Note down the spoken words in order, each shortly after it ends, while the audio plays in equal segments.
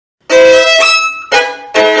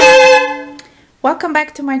Welcome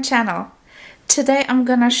back to my channel. Today I'm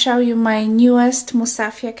gonna show you my newest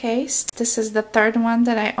Musafia case. This is the third one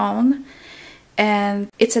that I own, and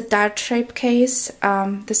it's a dart shape case.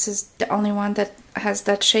 This is the only one that has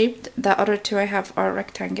that shape. The other two I have are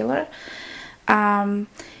rectangular. And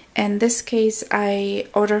this case I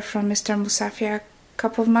ordered from Mr. Musafia a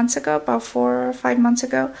couple of months ago, about 4 or 5 months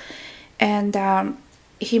ago, and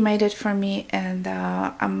he made it for me, and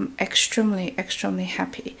I'm extremely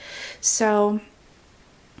happy. So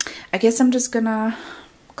I guess I'm just gonna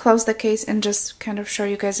close the case and just kind of show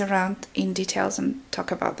you guys around in details and talk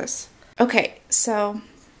about this. Okay, so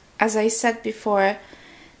as I said before,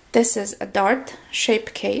 this is a dart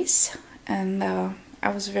shaped case, and I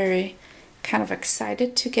was very kind of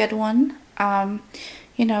excited to get one.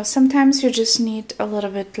 You know, sometimes you just need a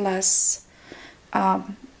little bit less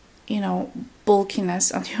you know,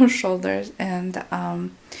 bulkiness on your shoulders, and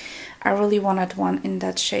I really wanted one in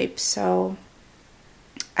that shape, so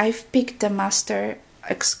I've picked the Master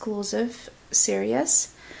Exclusive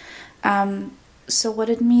series. So what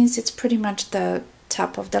it means, it's pretty much the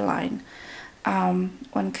top of the line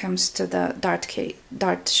when it comes to the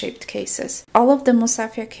dart shaped cases. All of the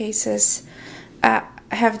Musafia cases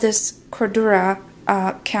have this Cordura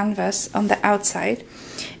canvas on the outside,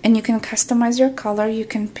 and you can customize your color. You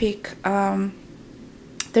can pick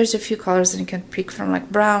there's a few colors that you can pick from, like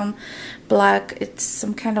brown, black, it's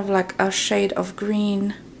some kind of like a shade of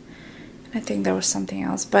green. I think there was something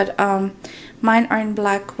else, but mine are in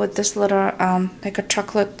black with this little like a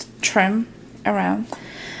chocolate trim around.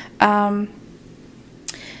 The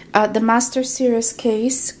Master Series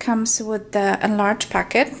case comes with the enlarged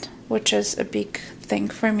packet, which is a big thing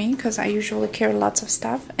for me because I usually carry lots of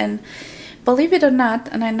stuff, and believe it or not,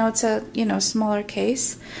 and I know it's a, you know, smaller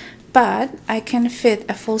case, but I can fit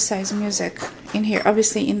a full-size music in here,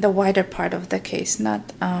 obviously in the wider part of the case,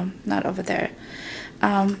 not over there.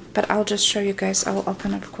 But I'll just show you guys. I'll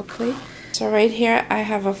open it quickly. So right here I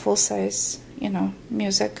have a full-size, you know,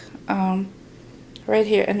 music right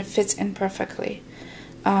here, and it fits in perfectly.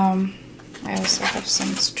 I also have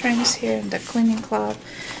some strings here and the cleaning cloth.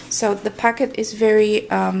 So the packet is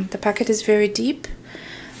very deep.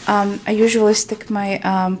 I usually stick my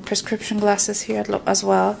prescription glasses here as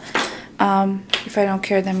well, if I don't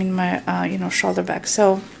carry them in my you know, shoulder bag,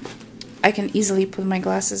 so I can easily put my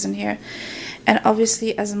glasses in here. And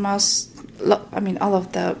obviously, as all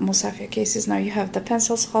of the Musafia cases now, you have the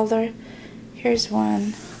pencils holder. Here's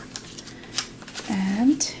one,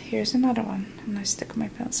 and here's another one, and I stick my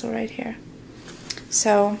pencil right here.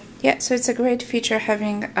 So yeah, so it's a great feature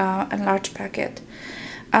having a large packet.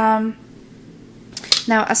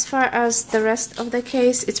 Now, as far as the rest of the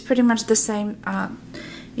case, it's pretty much the same,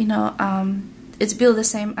 you know, it's built the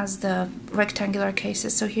same as the rectangular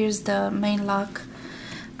cases. So here's the main lock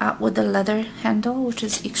with the leather handle, which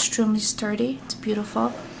is extremely sturdy. It's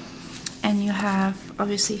beautiful. And you have,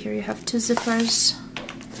 obviously here you have 2 zippers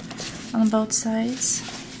on both sides,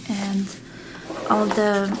 and all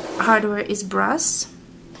the hardware is brass.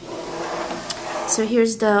 So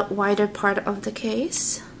here's the wider part of the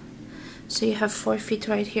case. So you have 4 feet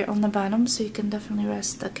right here on the bottom, so you can definitely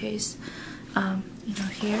rest the case, you know,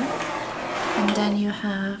 here. And then you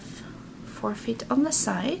have 4 feet on the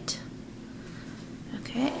side.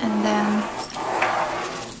 Okay, and then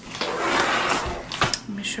let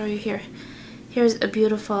me show you here. Here's a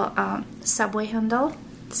beautiful subway handle.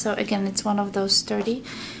 So again, it's one of those sturdy.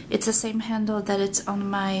 It's the same handle that it's on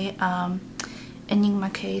my Enigma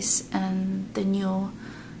case and the new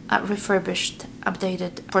refurbished,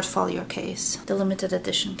 updated portfolio case, the limited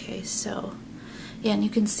edition case. So yeah, and you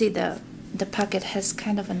can see the packet has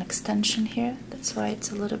kind of an extension here. That's why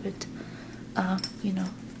it's a little bit you know,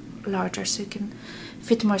 larger, so you can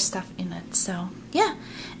fit more stuff in it. So yeah,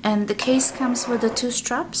 and the case comes with the 2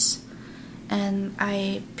 straps, and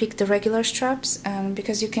I picked the regular straps, and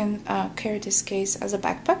because you can carry this case as a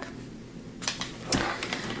backpack.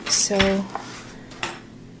 So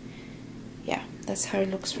yeah, that's how it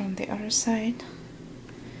looks from the other side.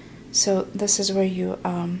 So this is where you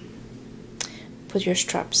put your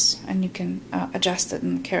straps, and you can adjust it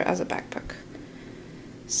and carry it as a backpack.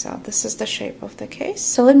 So this is the shape of the case.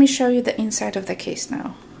 So let me show you the inside of the case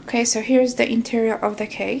now. Okay, so here's the interior of the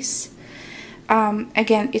case.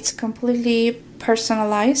 Again, it's completely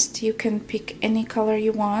personalized. You can pick any color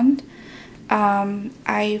you want.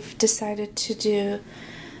 I've decided to do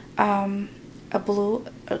a blue,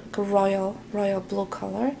 a royal blue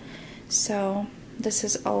color. So this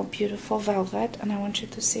is all beautiful velvet, and I want you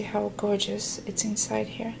to see how gorgeous it's inside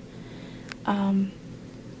here.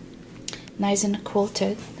 Nice and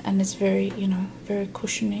quilted, and it's very, you know, very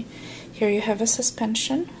cushiony. Here you have a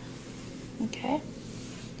suspension Okay,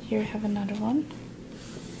 here I have another one,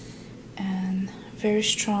 and very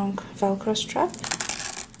strong Velcro strap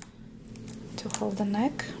to hold the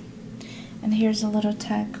neck. And here's a little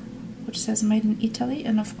tag which says made in Italy,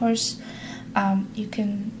 and of course you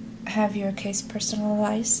can have your case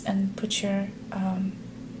personalized and put your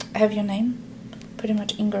have your name pretty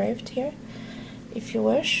much engraved here if you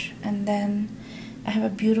wish. And then I have a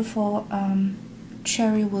beautiful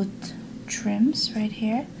cherry wood trims right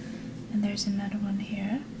here, and there's another one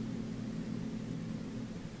here.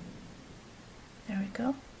 There we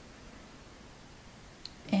go.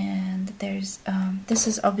 And there's this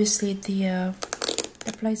is obviously the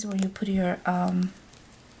place where you put your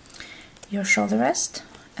shoulder rest,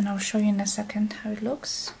 and I'll show you in a second how it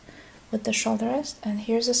looks with the shoulder rest. And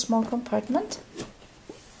here's a small compartment.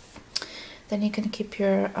 Then you can keep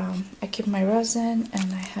your I keep my resin,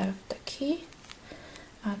 and I have the key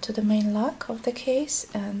to the main lock of the case,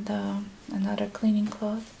 and another cleaning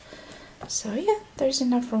cloth. So yeah, there's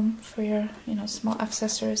enough room for your small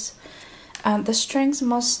accessories. The strings,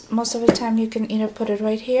 most of the time you can either put it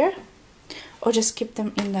right here or just keep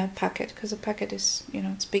them in the packet, because the packet is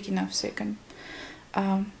it's big enough, so you can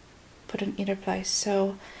put in either place.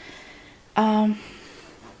 So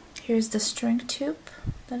here's the string tube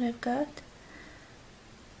that I've got.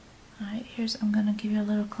 Alright, I'm gonna give you a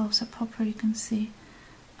little close-up, hopefully you can see.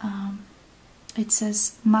 It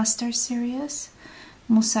says Master Series,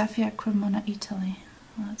 Musafia Case, Italy.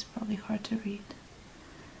 Well, that's probably hard to read.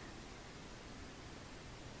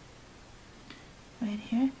 Right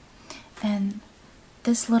here. And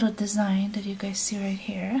this little design that you guys see right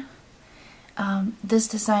here, this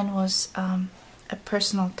design was a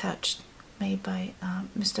personal touch made by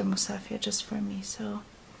Mr. Musafia just for me. So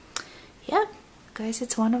yeah, guys,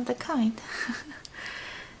 it's one of the kind.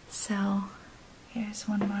 So here's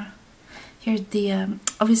one more. Here's the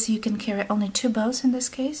obviously you can carry only 2 bows in this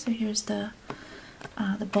case. So here's the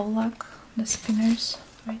bow lock, the spinners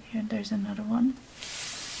right here. There's another one,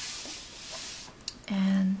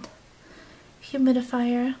 and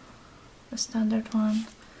humidifier, the standard one.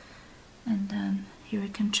 And then here we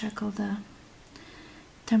can check all the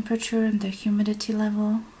temperature and the humidity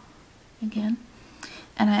level again.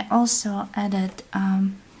 And I also added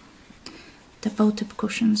the bow tip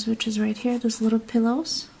cushions, which is right here, those little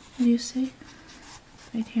pillows that you see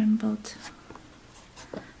right here in both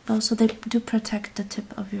bows, so they do protect the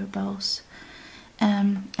tip of your bows.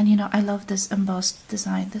 And I love this embossed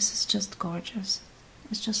design. This is just gorgeous.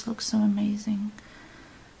 It just looks so amazing.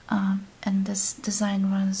 And this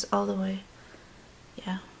design runs all the way,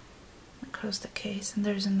 yeah, across the case. And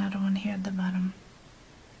there's another one here at the bottom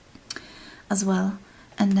as well.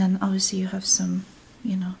 And then obviously you have some,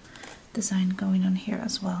 design going on here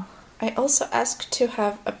as well. I also asked to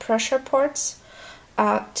have a pressure ports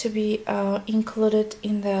to be included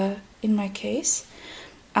in my case.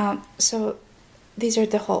 So these are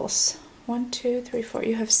the holes. 1, 2, 3, 4.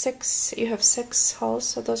 You have six holes.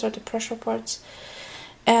 So those are the pressure ports,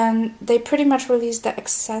 and they pretty much release the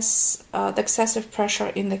excessive pressure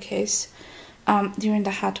in the case during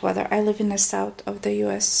the hot weather. I live in the south of the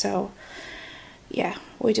U.S., so yeah,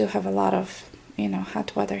 we do have a lot of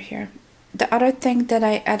hot weather here. The other thing that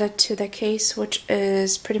I added to the case, which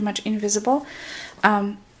is pretty much invisible,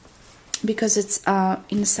 because it's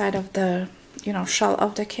inside of the shell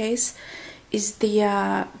of the case, is the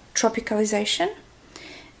tropicalization.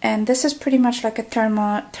 And this is pretty much like a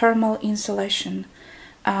thermal insulation,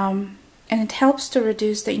 and it helps to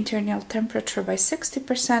reduce the internal temperature by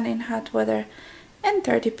 60% in hot weather and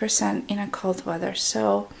 30% in a cold weather.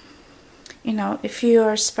 So if you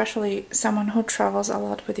are especially someone who travels a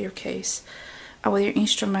lot with your case, with your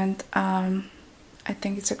instrument, I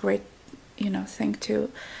think it's a great thing to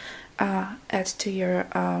add to your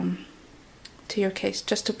case,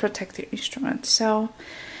 just to protect your instrument. So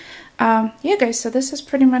yeah, guys, so this is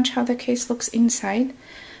pretty much how the case looks inside.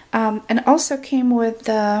 And also came with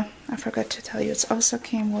the, I forgot to tell you, it also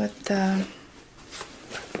came with the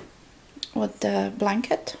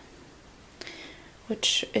blanket,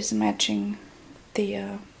 which is matching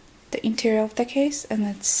the interior of the case, and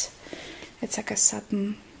it's like a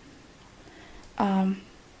satin, I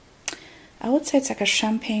would say it's like a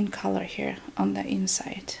champagne color here on the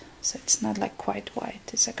inside. So it's not like quite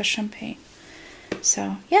white, it's like a champagne.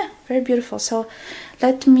 So yeah, very beautiful. So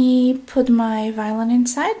let me put my violin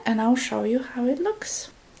inside and I'll show you how it looks.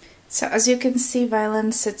 So as you can see,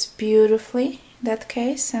 violin sits beautifully in that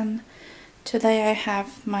case, and today I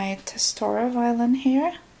have my Testora violin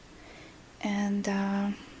here. And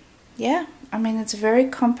yeah, I mean, it's a very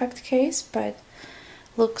compact case, but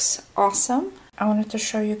looks awesome. I wanted to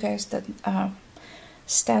show you guys the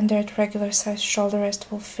standard regular size shoulder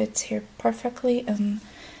rest will fit here perfectly. And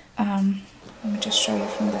let me just show you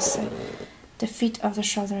from this side. The feet of the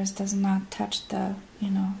shoulder rest does not touch the,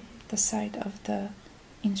 you know, the side of the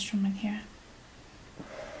instrument here.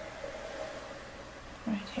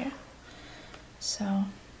 Right here. So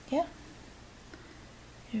yeah,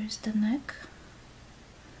 here's the neck,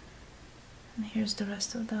 and here's the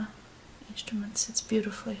rest of the instrument. Sits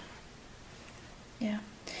beautifully. Yeah,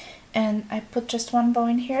 and I put just one bow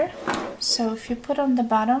in here, so if you put on the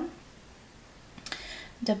bottom,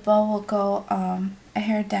 the bow will go a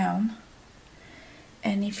hair down,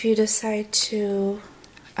 and if you decide to,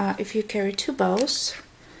 if you carry two bows,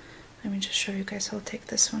 let me just show you guys. I'll take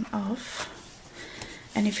this one off,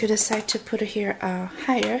 and if you decide to put it here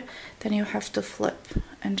higher, then you have to flip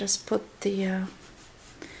and just put the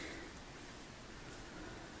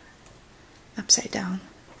upside down,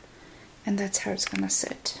 and that's how it's gonna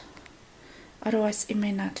sit. Otherwise it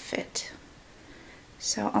may not fit.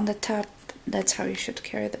 So on the top, that's how you should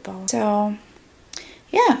carry the bow. So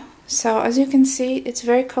yeah, so as you can see, it's a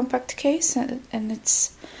very compact case, and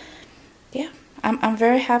it's, yeah, I'm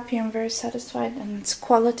very happy, I'm very satisfied, and its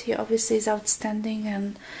quality obviously is outstanding.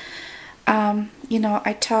 And you know,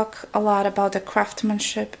 I talk a lot about the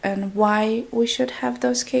craftsmanship and why we should have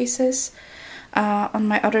those cases on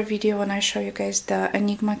my other video when I show you guys the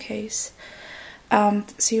Enigma case,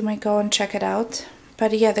 so you might go and check it out.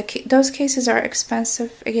 But yeah, those cases are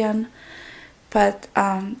expensive again, but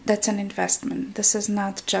that's an investment. This is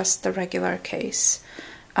not just the regular case.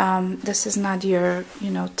 This is not your,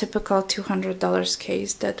 you know, typical $200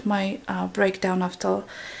 case that might break down after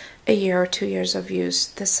a year or 2 years of use.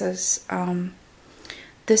 This is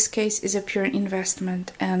this case is a pure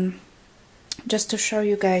investment. And just to show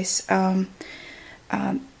you guys,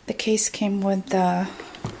 the case came with the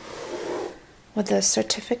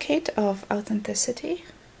certificate of authenticity.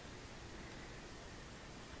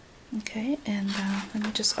 Okay, and let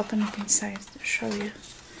me just open it inside to show you.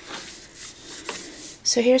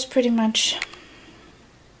 So here's pretty much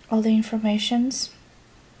all the informations.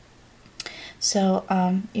 So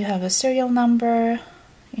you have a serial number,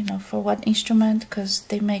 you know, for what instrument, because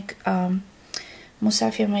they make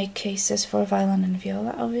Musafia make cases for violin and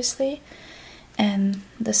viola, obviously. And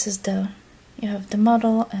this is the, you have the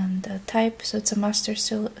model and the type. So it's a Master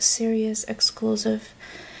Series exclusive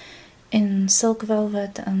in silk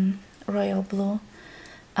velvet and royal blue.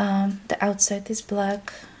 The outside is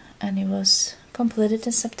black, and it was completed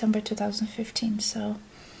in September 2015. So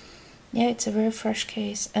yeah, it's a very fresh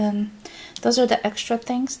case. And those are the extra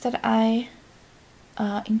things that I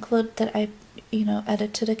include, that I, you know,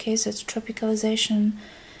 added to the case. It's tropicalization,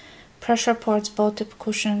 pressure ports, bow tip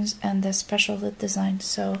cushions, and the special lid design.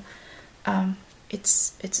 So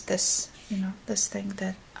it's this, you know, this thing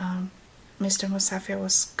that Mr. Musafia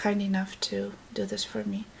was kind enough to do this for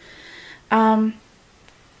me. And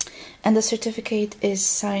the certificate is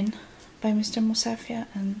signed by Mr. Musafia,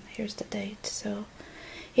 and here's the date. So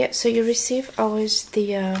yeah, so you receive always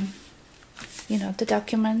the you know, the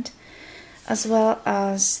document, as well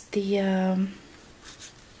as the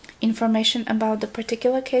information about the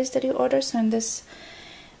particular case that you order. So in this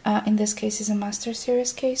case is a Master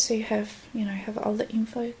Series case, so you have, you know, you have all the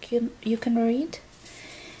info you can read.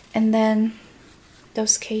 And then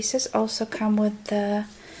those cases also come with the,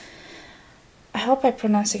 I hope I'm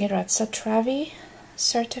pronouncing it right, Satravi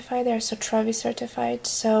certified. They're Satravi certified.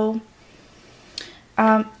 So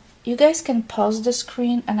you guys can pause the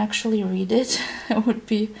screen and actually read it. That would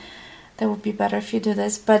be better if you do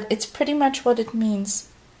this, but it's pretty much what it means.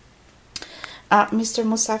 Mr.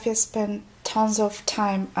 Musafia spent tons of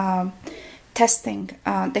time testing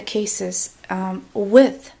the cases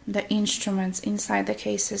with the instruments inside the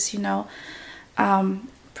cases, you know,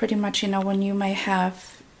 pretty much, you know, when you may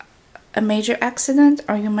have a major accident,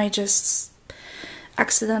 or you might just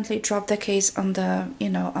accidentally drop the case on the, you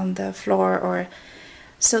know, on the floor, or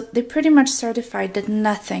so they pretty much certified that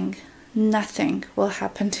nothing will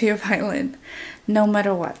happen to your violin, no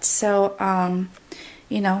matter what. So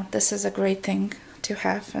you know, this is a great thing to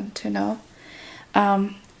have and to know.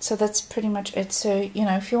 So that's pretty much it. So, you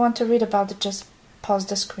know, if you want to read about it, just pause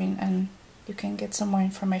the screen and you can get some more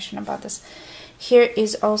information about this. Here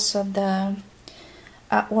is also the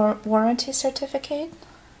warranty certificate,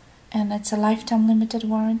 and it's a lifetime limited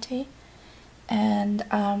warranty. And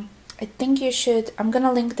I think you should, I'm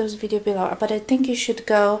gonna link those videos below, but I think you should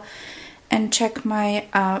go and check my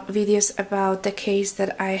videos about the case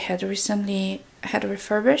that I had recently had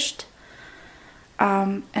refurbished,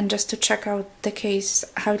 and just to check out the case,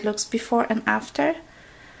 how it looks before and after.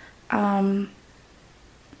 And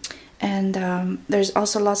And there's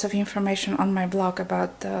also lots of information on my blog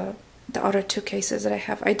about the other two cases that I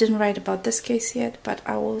have. I didn't write about this case yet, but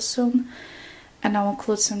I will soon, and I'll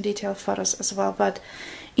include some detailed photos as well. But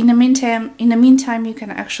in the meantime, you can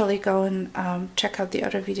actually go and check out the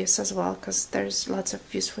other videos as well, because there's lots of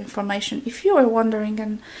useful information if you are wondering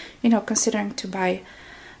and, you know, considering to buy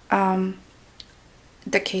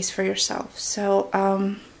the case for yourself. So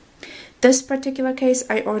this particular case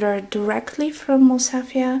I ordered directly from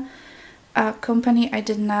Musafia company. I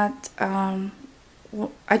did not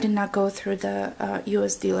go through the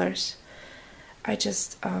US dealers. I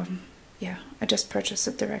just yeah, I just purchased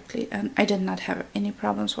it directly, and I did not have any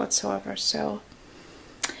problems whatsoever. So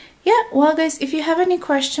yeah, well guys, if you have any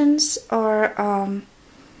questions or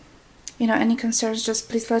you know, any concerns, just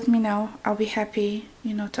please let me know. I'll be happy,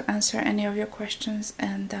 you know, to answer any of your questions.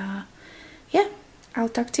 And yeah, I'll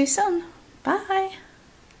talk to you soon. Bye.